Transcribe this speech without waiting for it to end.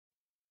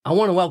I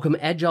want to welcome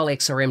Agile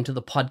XRM to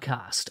the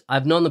podcast.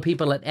 I've known the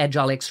people at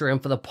Agile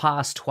XRM for the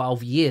past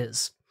 12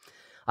 years.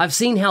 I've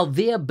seen how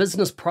their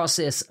business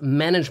process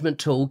management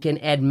tool can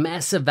add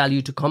massive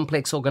value to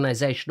complex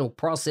organizational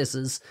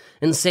processes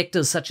in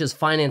sectors such as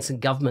finance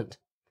and government.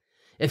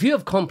 If you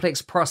have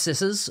complex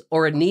processes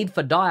or a need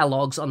for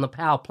dialogues on the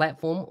Power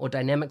Platform or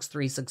Dynamics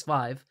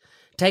 365,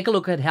 take a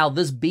look at how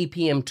this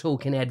BPM tool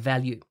can add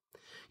value.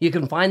 You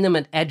can find them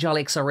at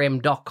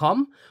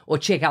agilexrm.com or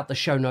check out the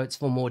show notes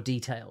for more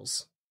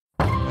details.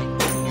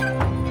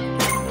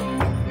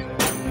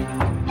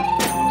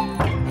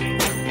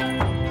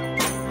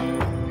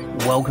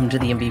 Welcome to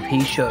the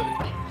MVP Show.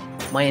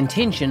 My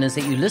intention is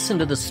that you listen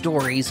to the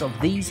stories of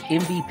these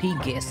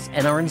MVP guests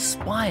and are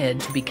inspired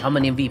to become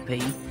an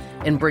MVP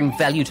and bring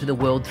value to the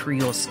world through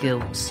your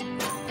skills.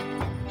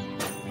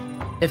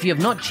 If you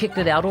have not checked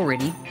it out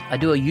already, I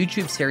do a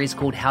YouTube series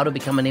called How to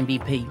Become an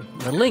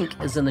MVP. The link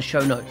is in the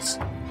show notes.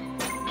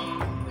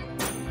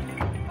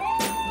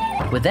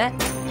 With that,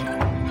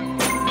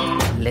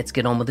 let's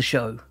get on with the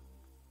show.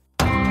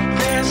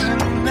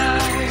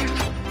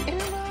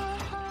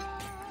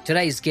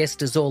 Today's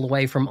guest is all the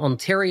way from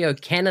Ontario,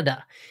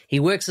 Canada. He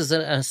works as an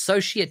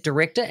associate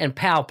director and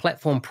Power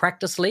Platform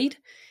practice lead.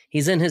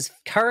 He's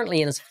currently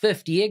in his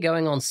fifth year,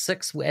 going on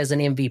sixth as an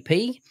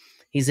MVP.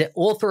 He's the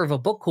author of a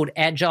book called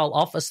Agile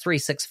Office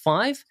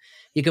 365.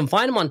 You can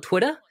find him on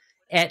Twitter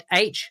at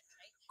H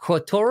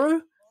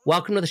Croitoru.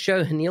 Welcome to the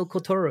show, Haniel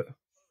Croitoru.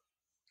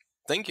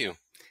 Thank you.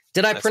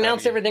 Did I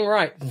pronounce everything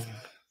right?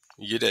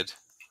 You did.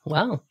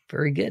 Wow,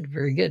 very good,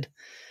 very good.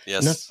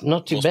 Yes,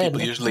 not too Most bad.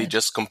 People usually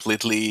just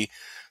completely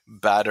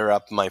batter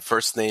up my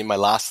first name, my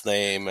last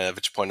name. At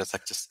which point it's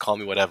like, just call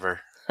me whatever.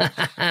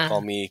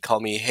 call me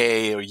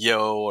hey or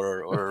yo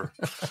or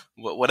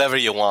whatever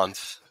you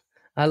want.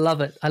 I love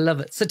it.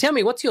 So tell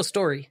me, what's your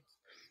story?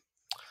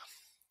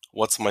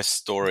 What's my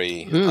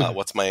story?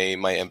 What's my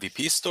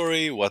MVP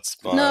story? Where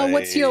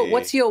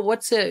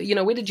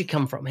did you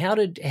come from?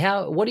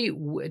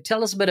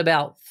 Tell us a bit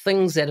about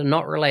things that are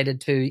not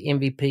related to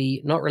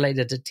MVP, not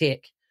related to tech,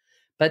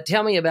 but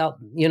tell me about,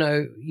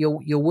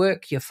 your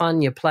work, your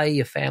fun, your play,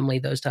 your family,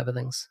 those type of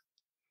things.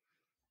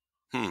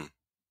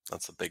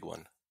 That's a big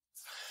one.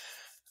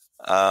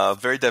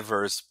 Very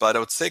diverse, but I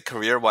would say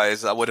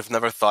career-wise, I would have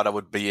never thought I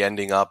would be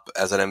ending up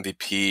as an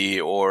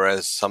MVP or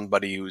as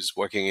somebody who's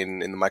working in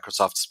the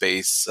Microsoft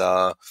space.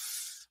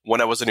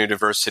 When I was in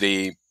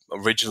university,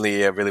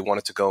 originally I really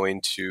wanted to go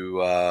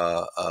into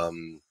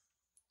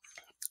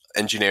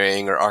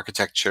engineering or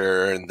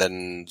architecture, and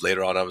then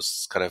later on I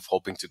was kind of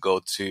hoping to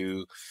go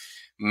to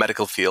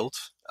medical field.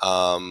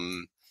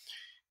 And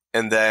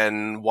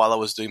then while I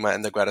was doing my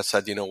undergrad, I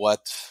said, you know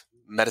what?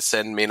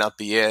 Medicine may not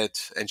be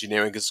it.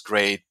 Engineering is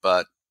great,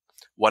 but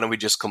why don't we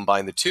just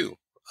combine the two?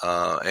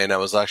 And I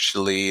was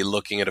actually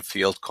looking at a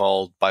field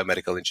called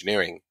biomedical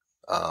engineering.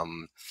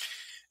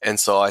 And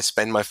so I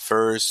spent my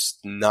first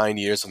 9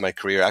 years of my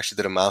career, actually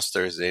did a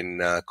master's in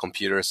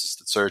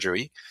computer-assisted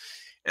surgery.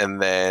 And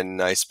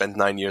then I spent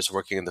 9 years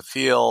working in the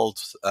field,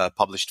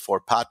 published 4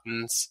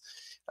 patents,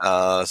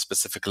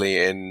 specifically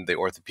in the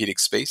orthopedic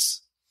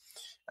space.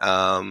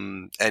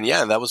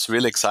 That was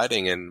really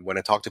exciting. And when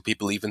I talk to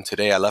people even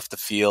today, I left the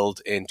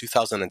field in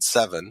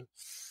 2007.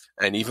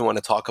 And even when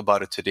I talk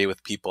about it today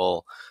with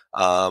people,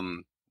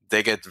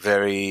 they get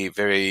very,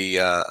 very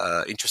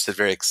interested,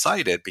 very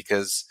excited,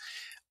 because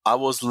I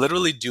was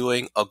literally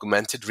doing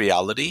augmented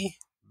reality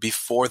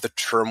before the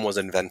term was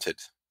invented.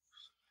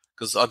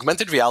 Because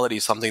augmented reality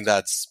is something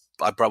that's,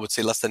 I would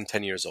say, less than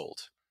 10 years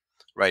old.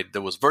 Right?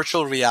 There was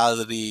virtual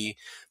reality,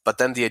 but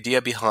then the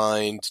idea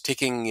behind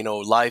taking,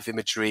 live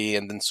imagery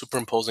and then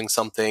superimposing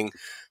something,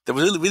 there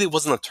really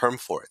wasn't a term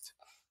for it.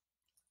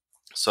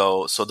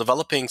 So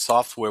developing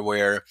software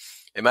where,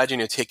 imagine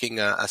you're taking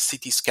a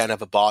CT scan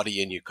of a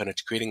body and you're kind of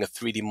creating a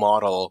 3D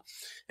model,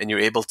 and you're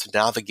able to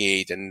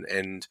navigate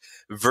and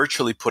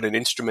virtually put an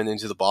instrument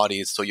into the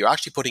body. So you're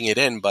actually putting it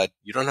in, but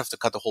you don't have to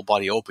cut the whole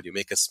body open. You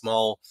make a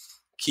small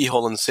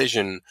keyhole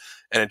incision,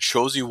 and it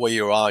shows you where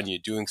you're on. You're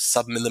doing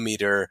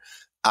sub-millimeter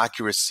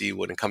accuracy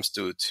when it comes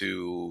to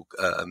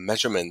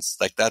measurements.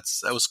 Like that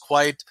was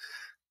quite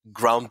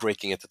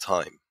groundbreaking at the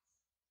time.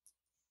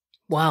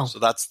 Wow. So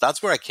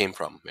that's where I came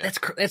from. Yeah.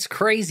 That's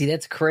crazy.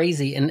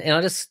 And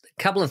I just, a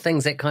couple of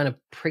things that kind of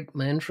piqued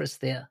my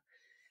interest there.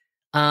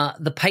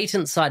 The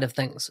patent side of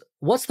things.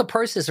 What's the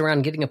process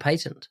around getting a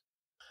patent?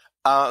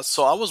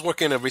 So I was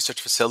working in a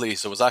research facility,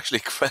 so it was actually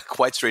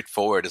quite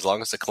straightforward. As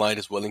long as the client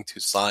is willing to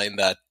sign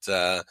that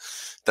they're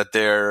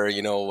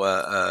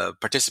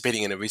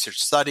participating in a research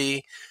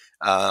study,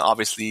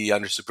 obviously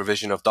under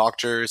supervision of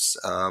doctors.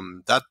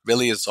 That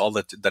really is all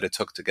that it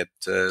took to get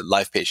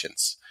live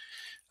patients.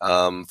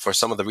 For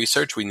some of the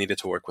research, we needed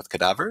to work with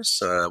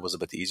cadavers. It was a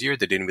bit easier.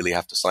 They didn't really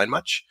have to sign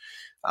much.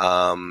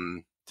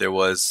 There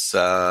was,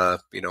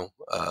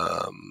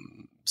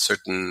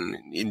 certain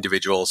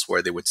individuals where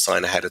they would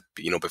sign ahead of,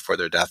 before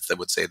their death, they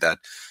would say that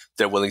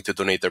they're willing to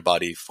donate their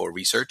body for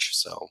research.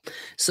 So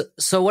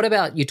what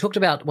about, you talked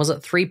about, was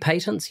it 3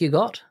 patents you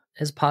got?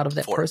 as part of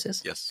that 4,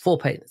 process? yes. 4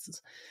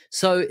 patents.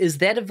 So is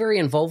that a very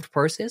involved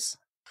process?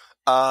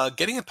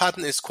 Getting a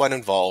patent is quite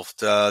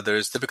involved.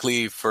 There's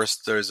typically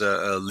there's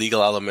a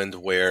legal element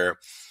where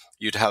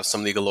you'd have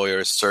some legal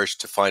lawyers search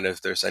to find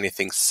if there's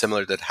anything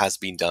similar that has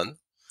been done.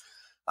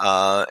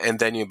 And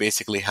then you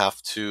basically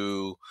have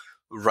to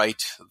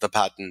write the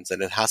patent,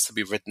 and it has to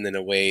be written in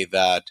a way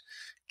that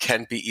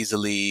can't be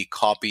easily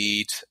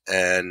copied.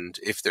 And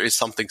if there is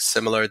something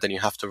similar, then you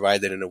have to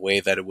write it in a way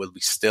that it will be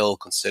still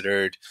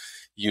considered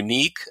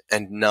unique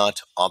and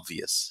not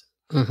obvious.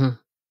 Mm-hmm.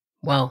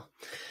 Wow.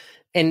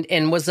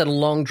 And was it a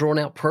long,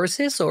 drawn-out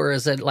process, or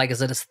is it a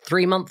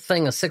 3-month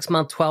thing, a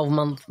 6-month,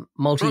 12-month,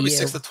 multi-year? Probably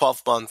 6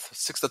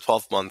 to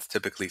 12 month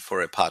typically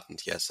for a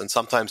patent, yes. And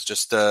sometimes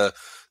just the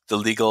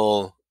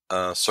legal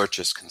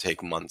searches can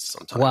take months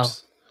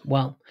sometimes.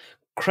 Wow.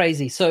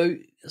 Crazy. So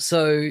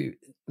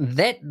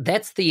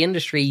that's the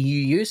industry you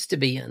used to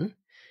be in.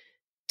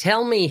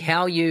 Tell me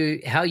how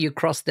you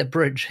crossed that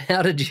bridge.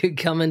 How did you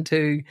come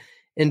into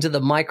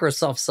the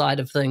Microsoft side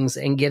of things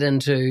and get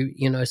into,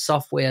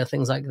 software,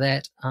 things like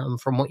that,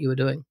 from what you were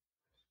doing?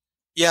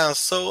 Yeah,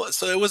 so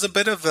it was a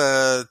bit of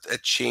a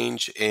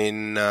change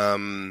in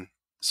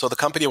so the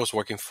company I was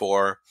working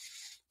for,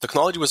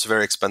 technology was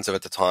very expensive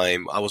at the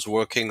time. I was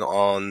working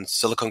on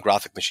silicon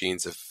graphic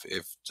machines, if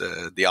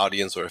the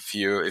audience or if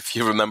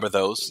you remember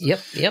those.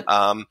 Yep.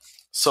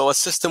 So a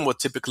system would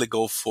typically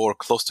go for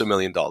close to $1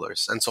 million,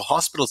 and so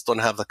hospitals don't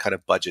have that kind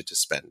of budget to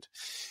spend.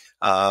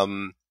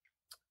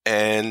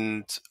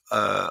 And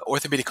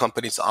orthopedic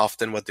companies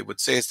often, what they would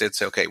say is they'd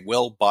say, okay,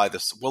 we'll buy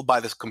this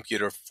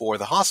computer for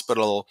the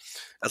hospital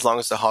as long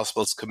as the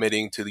hospital's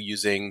committing to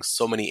using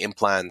so many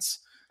implants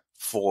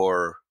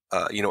for,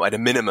 at a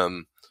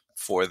minimum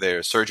for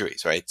their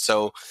surgeries, right?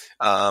 So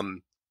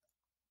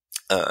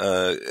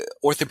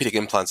orthopedic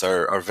implants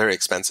are very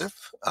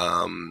expensive,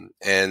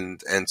 and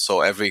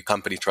so every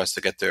company tries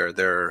to get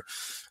their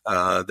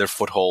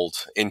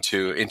foothold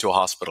into a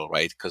hospital,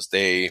 right? Because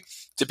they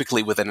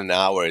typically within an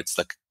hour, it's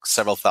like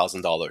several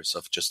 $1,000s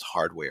of just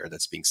hardware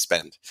that's being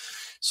spent.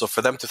 So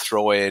for them to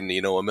throw in,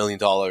 $1 million,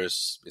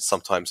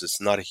 sometimes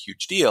it's not a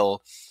huge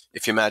deal.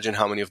 If you imagine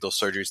how many of those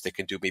surgeries they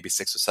can do, maybe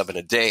 6 or 7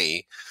 a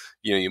day,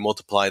 you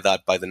multiply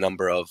that by the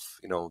number of,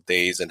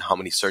 days and how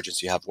many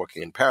surgeons you have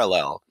working in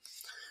parallel.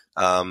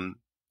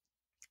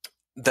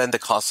 Then the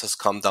cost has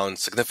come down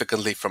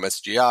significantly from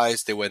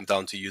SGIs. They went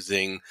down to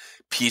using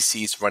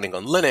PCs running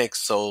on Linux.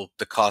 So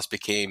the cost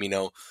became,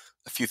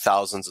 a few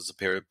thousands as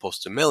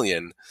opposed to $1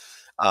 million.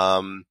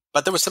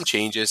 But there were some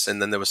changes,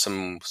 and then there was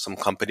some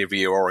company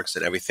reorgs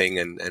and everything.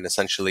 And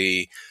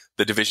essentially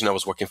the division I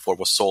was working for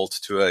was sold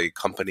to a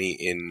company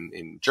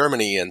in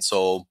Germany. And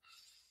so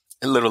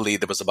literally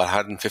there was about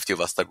 150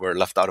 of us that were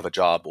left out of a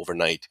job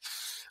overnight.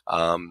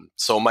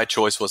 So my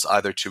choice was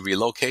either to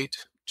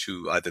relocate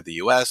to either the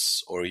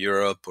US or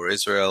Europe or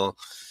Israel,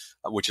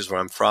 which is where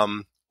I'm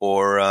from,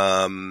 or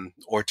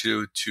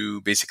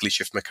to basically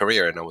shift my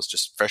career. And I was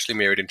just freshly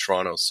married in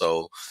Toronto,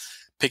 so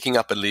picking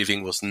up and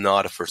leaving was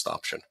not a first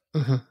option.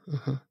 Mm-hmm,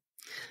 mm-hmm.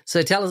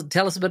 So tell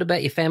us a bit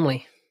about your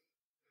family.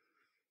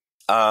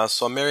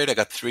 So I'm married. I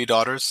got 3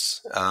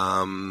 daughters.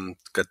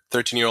 Got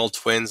 13-year-old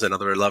twins,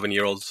 another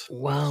 11-year-old.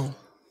 Wow.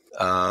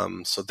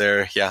 So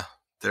they're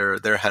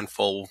a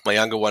handful. My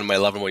younger one, my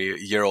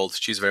 11-year-old,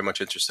 she's very much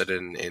interested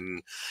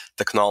in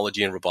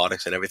technology and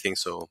robotics and everything.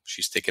 So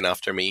she's taken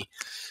after me.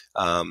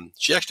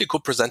 She actually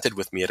co-presented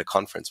with me at a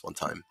conference one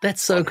time.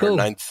 That's so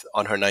cool.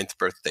 On her 9th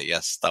birthday.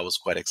 Yes, that was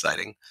quite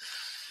exciting.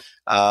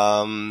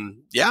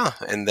 And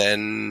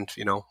then,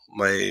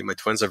 my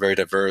twins are very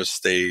diverse.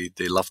 They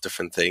love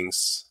different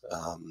things.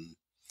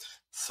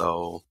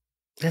 So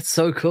that's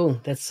so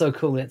cool.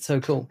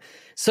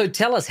 So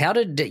tell us, how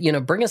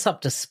did, bring us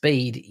up to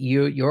speed.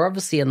 You're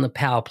obviously in the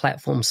Power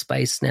Platform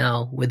space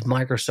now with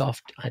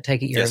Microsoft. I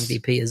take it your yes.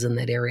 MVP is in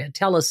that area.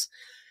 Tell us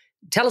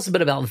a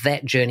bit about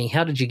that journey.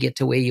 How did you get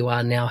to where you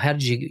are now? How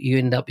did you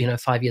end up,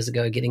 5 years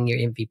ago getting your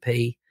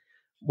MVP?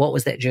 What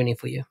was that journey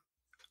for you?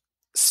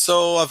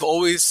 So I've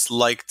always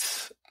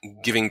liked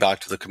giving back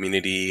to the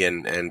community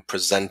and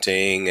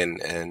presenting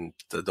and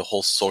the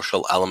whole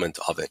social element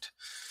of it.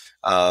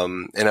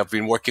 And I've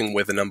been working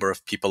with a number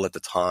of people at the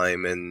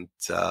time, and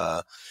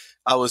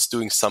I was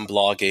doing some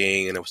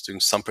blogging and I was doing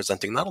some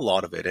presenting, not a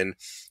lot of it. And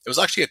it was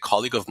actually a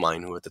colleague of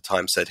mine who at the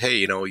time said, hey,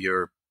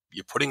 you're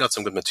putting out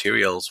some good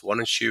materials. Why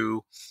don't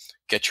you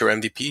get your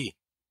MVP?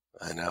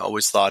 And I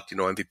always thought,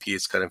 MVP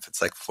is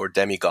it's like for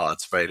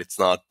demigods, right? It's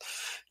not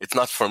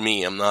for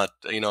me. I'm not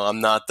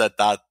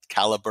that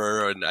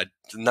caliber, and I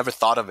never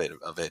thought of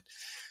it.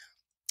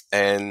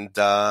 And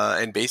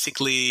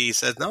basically he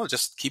said, no,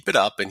 just keep it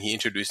up. And he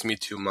introduced me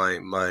to my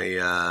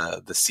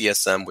the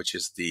CSM, which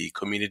is the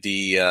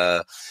community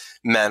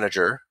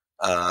manager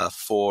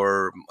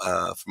for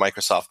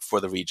Microsoft for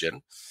the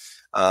region.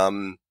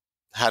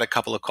 Had a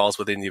couple of calls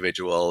with the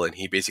individual, and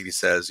he basically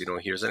says,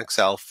 here's an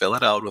Excel, fill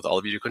it out with all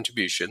of your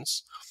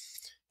contributions.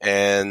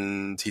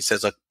 And he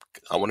says, I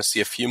want to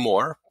see a few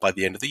more by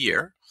the end of the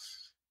year.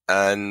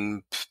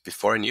 And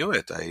before I knew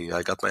it,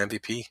 I got my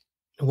MVP.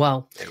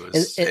 Wow. It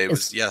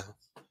was.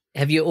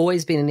 have you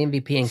always been an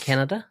MVP in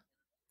Canada?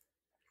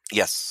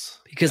 Yes.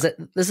 Because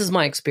this is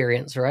my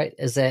experience, right?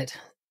 Is that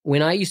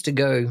when I used to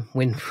go,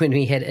 when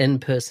we had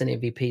in-person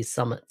MVP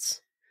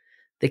summits,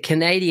 the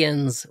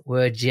Canadians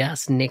were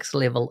just next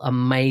level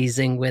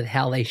amazing with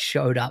how they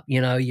showed up.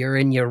 You know, you're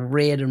in your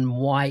red and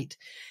white.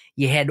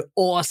 You had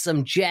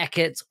awesome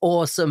jackets,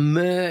 awesome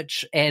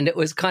merch. And it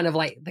was kind of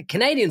like the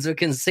Canadians were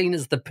seen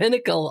as the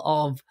pinnacle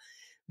of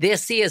their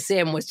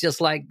CSM was just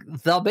like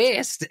the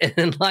best.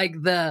 And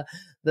like the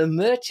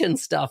merch and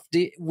stuff.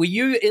 Were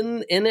you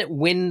in it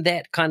when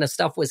that kind of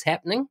stuff was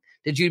happening?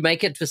 Did you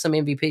make it to some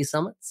MVP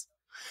summits?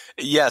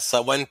 Yes,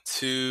 I went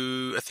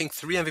to, I think,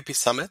 3 MVP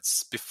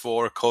summits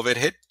before COVID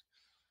hit.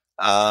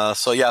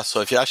 So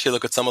if you actually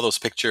look at some of those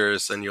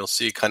pictures and you'll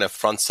see kind of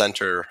front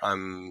center,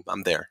 I'm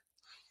there.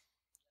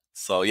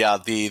 So yeah,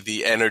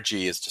 the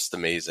energy is just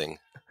amazing.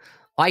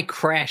 I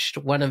crashed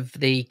one of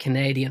the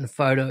Canadian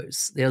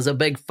photos. There was a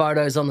big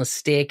photos on the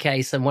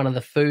staircase in one of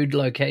the food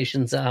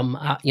locations. It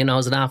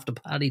was an after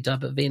party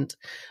type event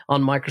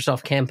on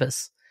Microsoft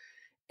campus.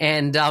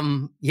 And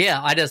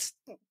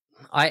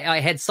I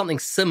had something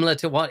similar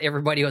to what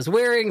everybody was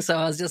wearing. So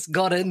I just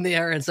got in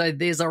there. And so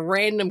there's a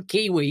random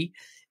Kiwi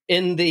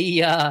in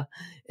the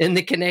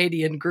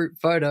Canadian group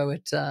photo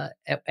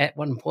at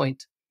one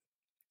point.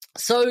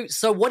 So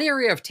what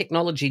area of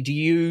technology do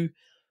you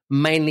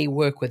mainly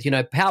work with? You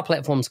know, Power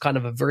Platform is kind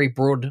of a very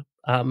broad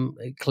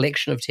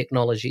collection of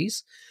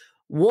technologies.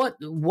 What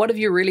have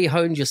you really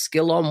honed your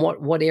skill on?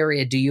 What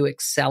area do you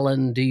excel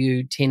in? Do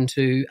you tend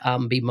to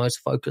be most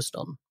focused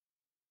on?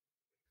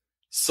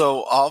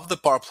 So of the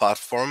Power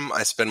Platform,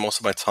 I spend most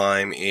of my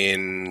time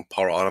in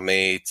Power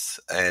Automate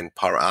and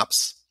Power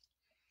Apps.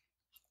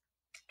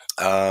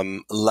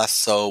 Less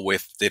so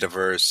with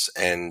Dataverse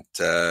and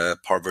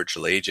Power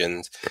Virtual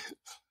Agent.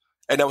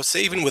 And I would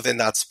say even within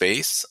that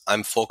space,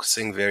 I'm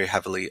focusing very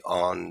heavily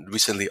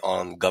recently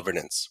on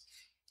governance.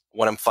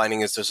 What I'm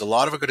finding is there's a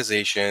lot of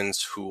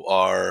organizations who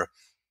are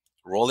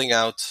rolling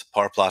out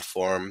Power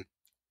Platform,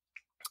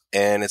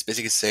 and it's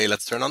basically say,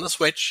 let's turn on the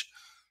switch,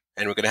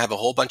 and we're going to have a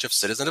whole bunch of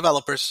citizen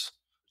developers.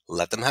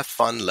 Let them have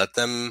fun. Let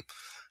them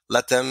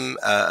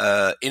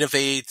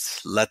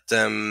innovate. Let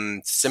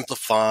them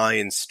simplify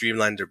and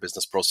streamline their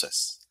business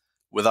process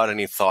without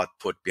any thought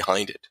put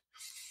behind it.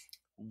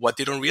 What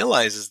they don't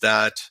realize is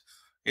that,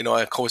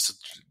 I always,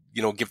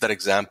 give that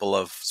example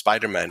of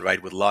Spider-Man,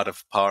 right? With a lot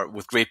of power,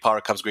 with great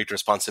power comes great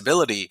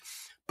responsibility.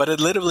 But it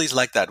literally is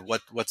like that.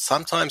 What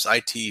sometimes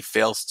IT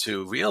fails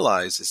to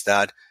realize is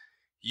that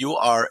you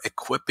are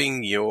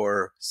equipping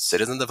your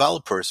citizen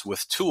developers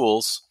with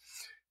tools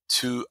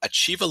to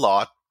achieve a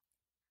lot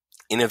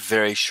in a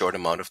very short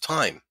amount of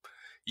time.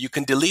 You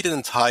can delete an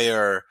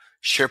entire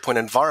SharePoint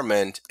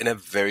environment in a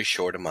very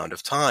short amount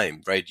of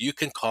time, right? You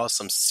can cause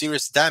some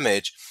serious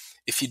damage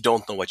if you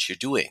don't know what you're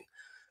doing.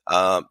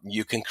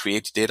 You can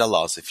create data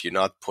loss if you're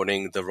not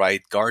putting the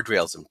right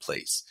guardrails in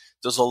place.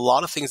 There's a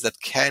lot of things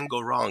that can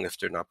go wrong if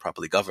they're not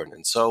properly governed.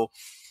 And so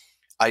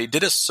I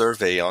did a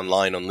survey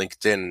online on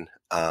LinkedIn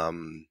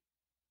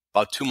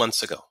about 2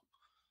 months ago,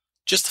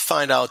 just to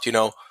find out,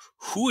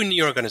 who in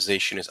your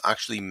organization is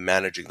actually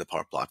managing the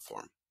Power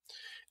Platform.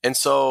 And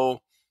so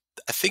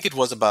I think it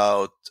was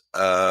about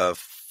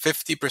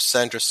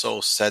 50% or so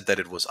said that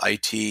it was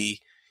IT.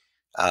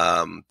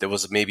 There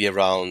was maybe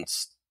around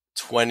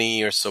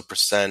 20 or so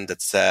percent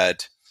that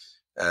said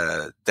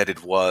that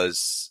it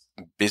was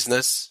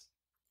business.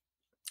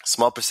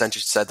 Small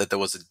percentage said that there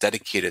was a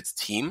dedicated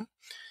team.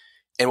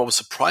 And what was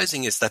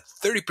surprising is that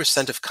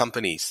 30% of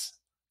companies,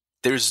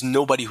 there's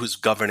nobody who's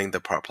governing the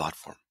Power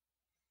Platform.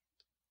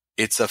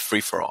 It's a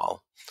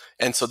free-for-all.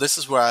 And so this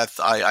is where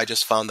I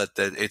just found that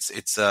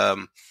it's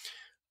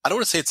I don't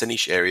want to say it's a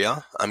niche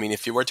area. I mean,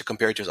 if you were to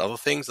compare it to other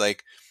things,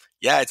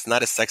 it's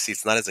not as sexy,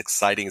 it's not as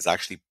exciting as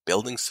actually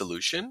building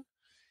solution,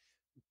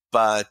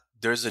 but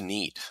there's a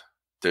need.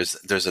 There's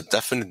a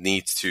definite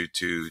need to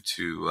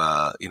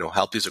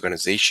help these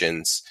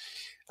organizations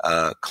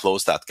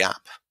close that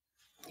gap.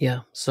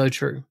 Yeah, so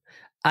true.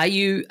 Are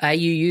you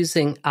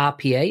using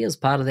RPA as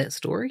part of that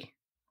story?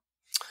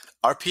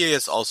 RPA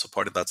is also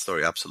part of that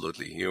story,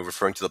 absolutely. You're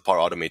referring to the Power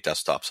Automate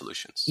desktop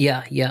solutions.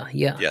 Yeah.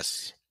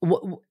 Yes.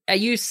 Are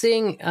you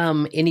seeing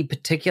any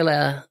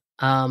particular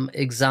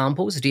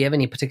examples? Do you have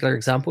any particular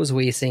examples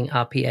where you're seeing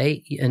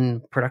RPA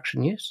in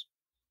production use?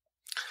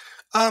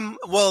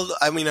 Well,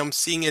 I mean, I'm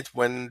seeing it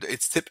when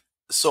it's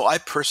so I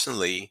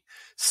personally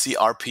see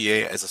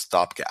RPA as a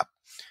stopgap.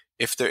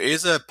 If there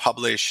is a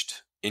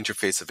published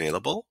interface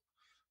available,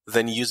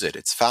 then use it.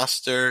 It's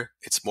faster,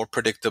 it's more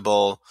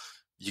predictable.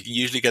 You can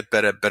usually get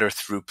better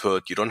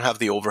throughput. You don't have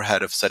the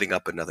overhead of setting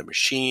up another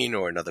machine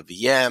or another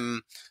VM,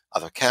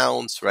 other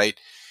accounts, right?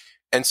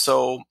 And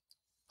so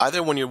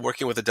either when you're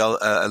working with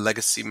a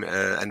legacy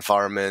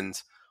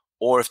environment,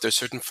 or if there's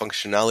certain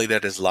functionality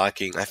that is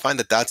lacking, I find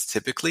that that's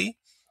typically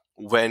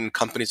when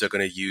companies are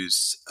going to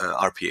use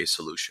RPA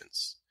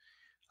solutions.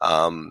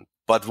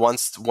 But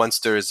once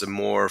there is a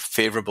more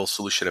favorable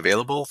solution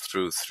available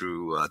through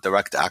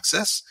direct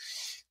access,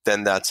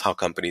 then that's how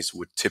companies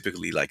would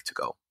typically like to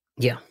go.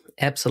 Yeah,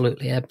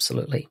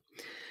 absolutely.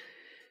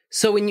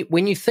 So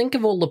when you think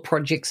of all the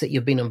projects that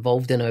you've been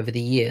involved in over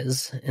the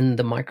years in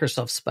the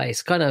Microsoft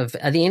space, kind of,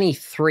 are there any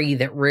three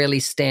that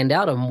really stand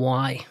out and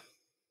why?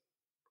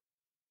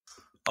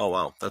 Oh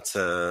wow, that's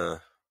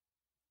a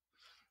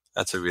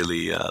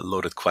really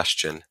loaded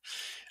question.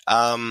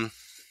 Um,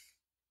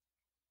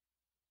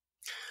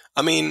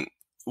 I mean,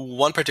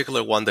 one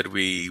particular one that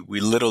we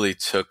literally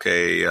took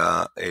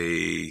a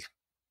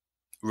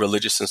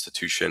religious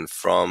institution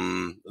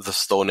from the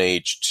Stone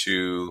Age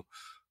to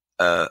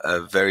a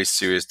very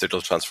serious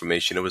digital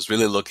transformation. It was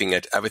really looking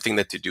at everything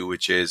that they do,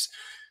 which is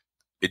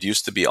it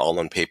used to be all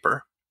on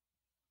paper.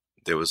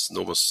 There was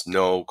almost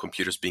no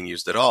computers being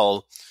used at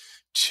all.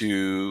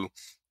 To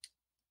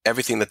almost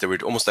everything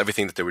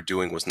that they were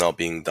doing was now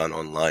being done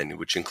online,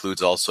 which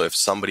includes also if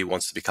somebody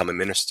wants to become a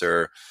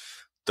minister,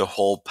 the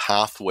whole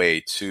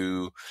pathway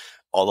to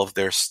all of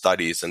their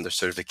studies and their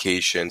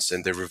certifications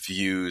and their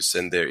reviews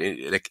and their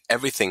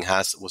everything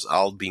was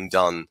all being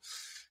done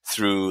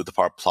through the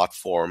Power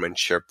Platform and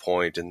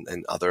SharePoint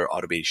and other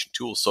automation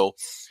tools. So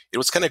it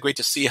was kind of great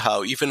to see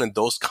how even in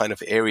those kind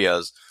of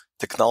areas,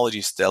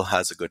 technology still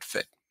has a good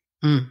fit.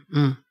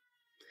 Mm-hmm.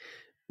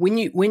 When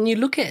you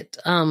look at,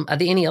 are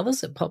there any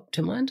others that pop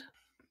to mind?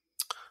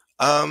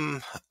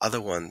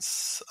 Other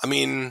ones. I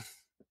mean,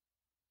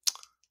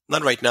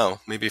 not right now.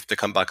 Maybe if they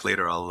come back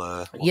later,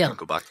 I'll can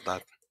go back to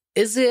that.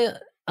 Is there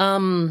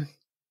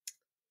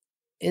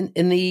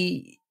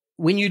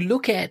when you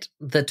look at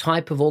the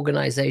type of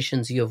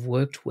organizations you've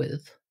worked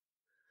with,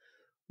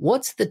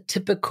 what's the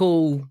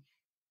typical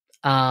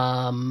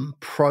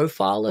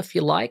profile, if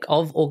you like,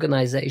 of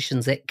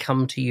organizations that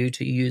come to you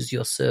to use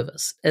your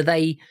service? Are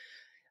they,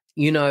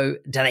 do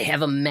they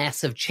have a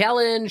massive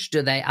challenge?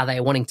 Are they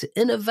wanting to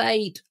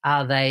innovate?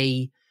 Are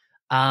they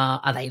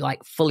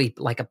like fully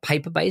like a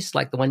paper based,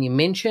 like the one you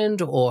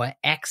mentioned, or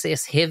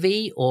Access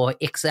heavy, or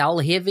Excel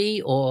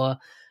heavy, or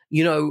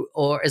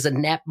or is it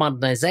an app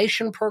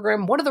modernization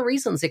program? What are the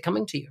reasons they're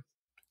coming to you?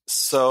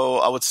 So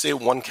I would say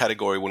one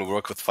category when we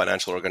work with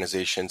financial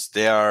organizations,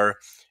 they are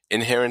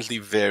inherently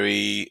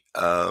very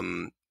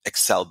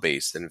Excel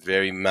based and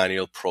very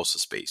manual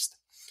process based.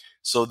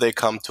 So they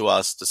come to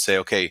us to say,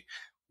 okay,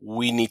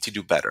 we need to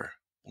do better.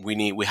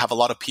 We have a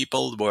lot of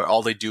people where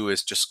all they do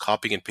is just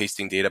copying and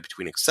pasting data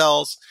between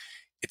Excels.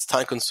 It's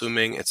time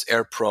consuming, it's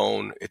error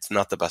prone, it's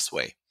not the best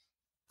way.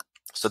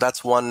 So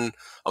that's one,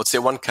 I would say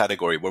one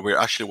category where we're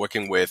actually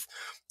working with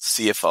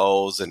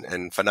CFOs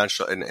and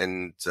financial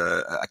and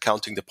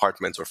accounting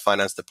departments or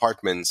finance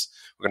departments,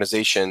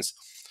 organizations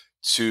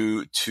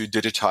to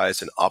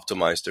digitize and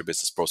optimize their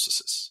business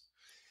processes.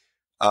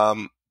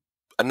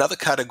 Another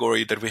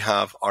category that we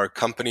have are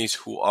companies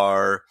who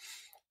are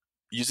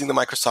using the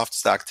Microsoft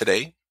stack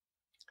today.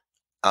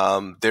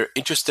 They're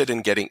interested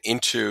in getting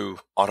into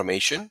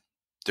automation.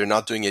 They're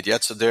not doing it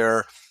yet, so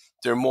they're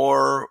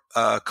more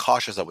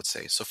cautious, I would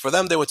say. So for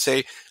them, they would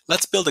say,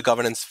 let's build the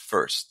governance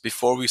first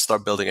before we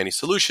start building any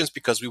solutions,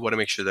 because we want to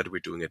make sure that we're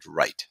doing it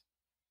right.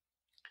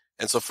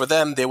 And so for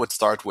them, they would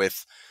start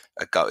with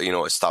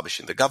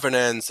establishing the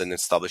governance and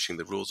establishing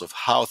the rules of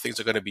how things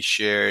are going to be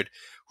shared,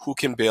 who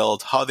can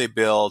build, how they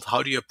build,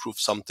 how do you approve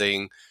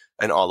something,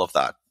 and all of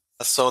that.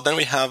 So then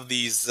we have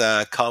these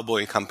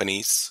cowboy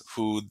companies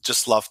who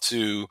just love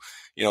to,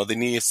 they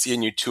need to see a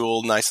new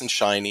tool, nice and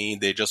shiny.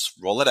 They just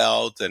roll it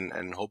out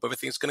and hope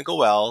everything's going to go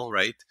well,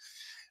 right?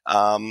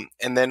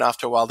 And then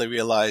after a while, they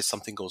realize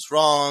something goes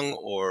wrong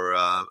or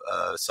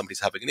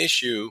somebody's having an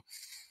issue,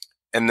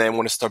 and then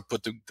want to start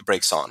put the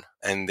brakes on.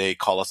 And they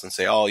call us and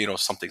say, oh,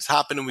 something's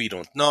happening. We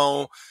don't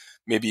know.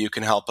 Maybe you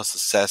can help us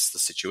assess the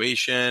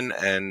situation.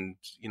 And,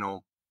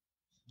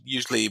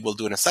 usually we'll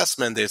do an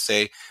assessment. They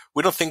say,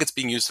 we don't think it's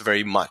being used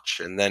very much.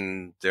 And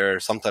then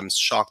they're sometimes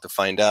shocked to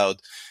find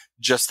out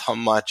just how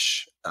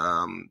much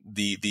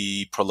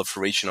the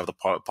proliferation of the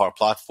Power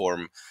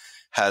Platform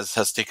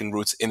has taken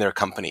roots in their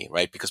company,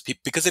 right? Because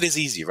it is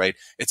easy, right?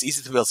 It's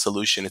easy to build a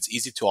solution. It's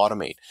easy to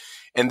automate.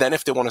 And then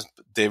if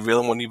they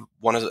really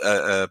want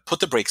to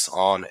put the brakes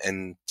on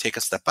and take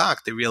a step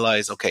back, they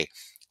realize, okay,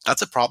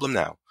 that's a problem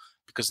now,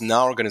 because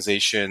now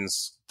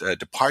organizations,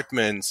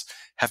 departments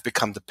have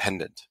become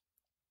dependent.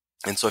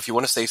 And so if you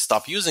want to say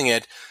stop using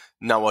it,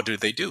 now what do?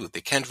 They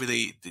can't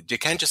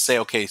just say,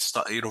 okay,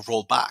 stop,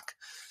 roll back.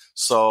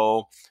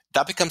 So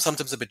that becomes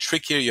sometimes a bit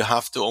trickier. You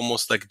have to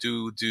almost like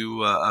do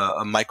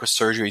a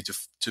microsurgery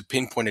to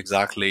pinpoint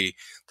exactly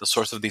the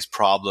source of these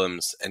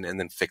problems and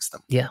then fix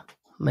them. Yeah,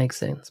 makes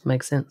sense.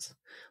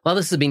 Well,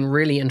 this has been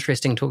really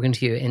interesting talking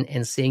to you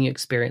and seeing your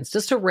experience.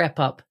 Just to wrap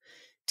up,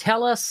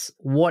 tell us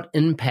what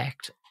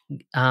impact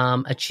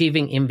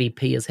achieving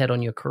MVP has had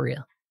on your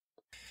career.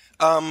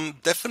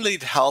 Definitely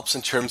it helps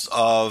in terms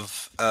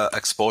of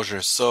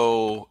exposure.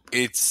 So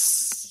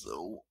it's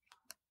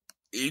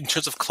in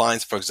terms of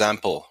clients, for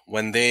example,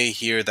 when they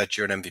hear that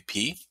you're an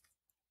MVP,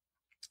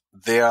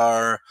 they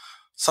are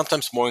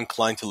sometimes more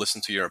inclined to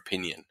listen to your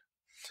opinion,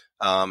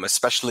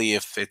 especially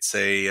if it's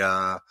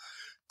a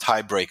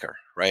tiebreaker,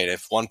 right?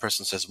 If one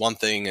person says one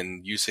thing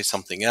and you say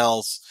something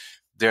else,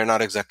 they're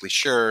not exactly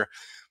sure.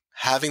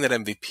 Having that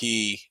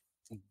MVP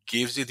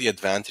gives you the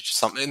advantage,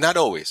 not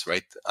always,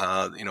 right?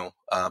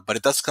 But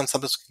it does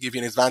sometimes give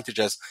you an advantage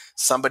as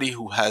somebody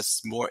who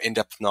has more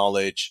in-depth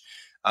knowledge,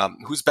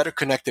 who's better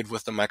connected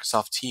with the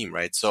Microsoft team,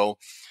 right? So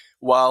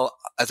while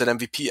as an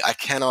MVP, I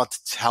cannot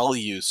tell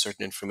you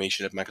certain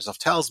information that Microsoft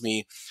tells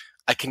me,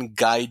 I can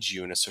guide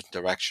you in a certain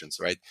directions,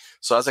 right?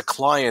 So as a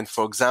client,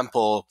 for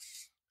example,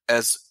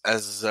 as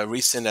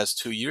recent as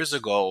 2 years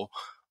ago,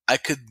 I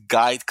could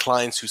guide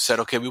clients who said,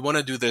 okay, we want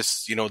to do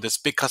this, this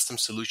big custom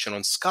solution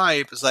on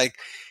Skype. It's like,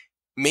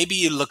 maybe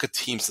you look at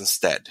Teams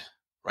instead,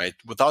 right?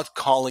 Without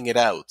calling it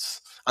out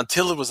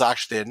until it was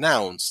actually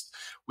announced.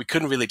 We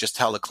couldn't really just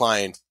tell the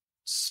client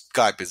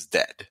Skype is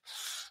dead,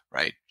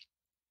 right?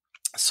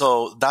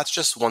 So that's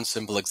just one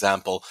simple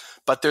example,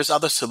 but there's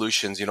other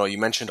solutions. You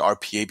mentioned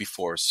RPA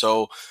before.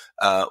 So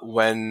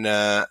when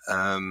the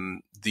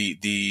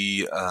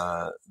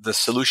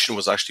solution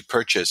was actually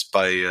purchased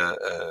by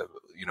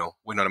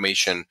Wind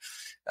Automation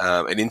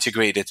and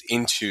integrated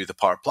into the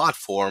Power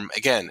Platform,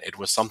 again, it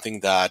was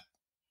something that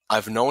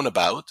I've known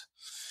about.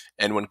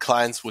 And when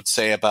clients would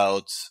say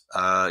about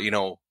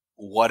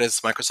what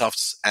is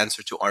Microsoft's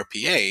answer to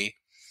RPA,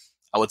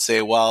 I would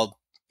say, well,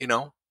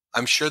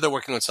 I'm sure they're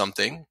working on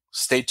something.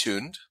 Stay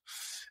tuned.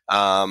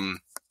 Don't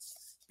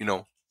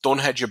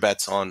hedge your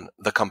bets on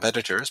the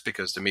competitors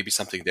because there may be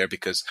something there,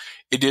 because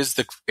it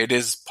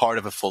is part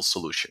of a full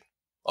solution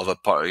of a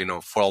part,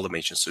 for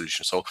automation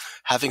solution. So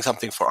having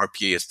something for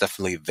RPA is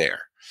definitely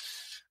there.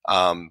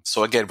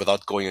 So again,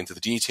 without going into the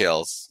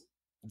details,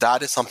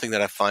 that is something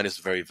that I find is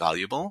very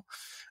valuable,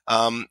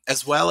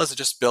 as well as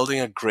just building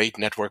a great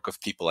network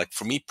of people. Like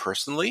for me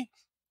personally,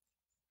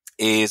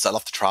 I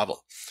love to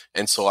travel.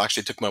 And so I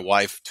actually took my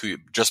wife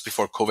just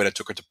before COVID, I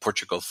took her to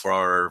Portugal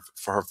for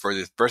her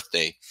 40th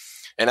birthday,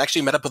 and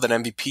actually met up with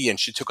an MVP, and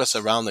she took us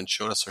around and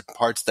showed us certain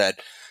parts that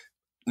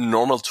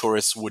normal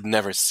tourists would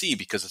never see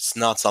because it's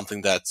not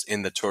something that's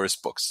in the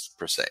tourist books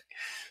per se.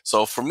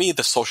 So for me,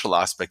 the social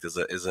aspect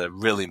is a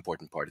really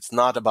important part. It's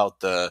not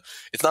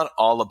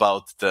all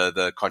about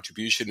the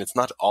contribution. It's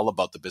not all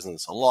about the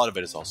business. A lot of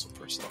it is also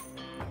personal.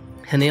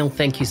 Haniel,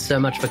 thank you so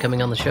much for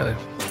coming on the show.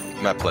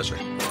 My pleasure.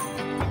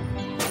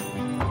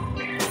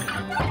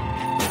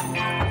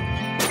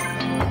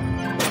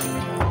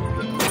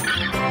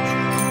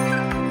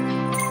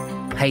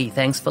 Hey,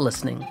 thanks for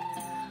listening.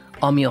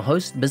 I'm your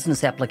host,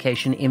 Business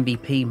Application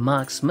MVP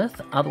Mark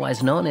Smith,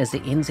 otherwise known as the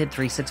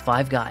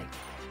NZ365 Guy.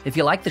 If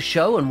you like the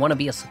show and want to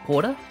be a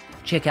supporter,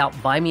 check out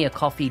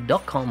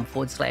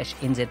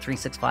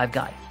buymeacoffee.com/NZ365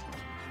 Guy.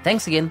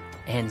 Thanks again,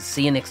 and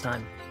see you next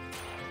time.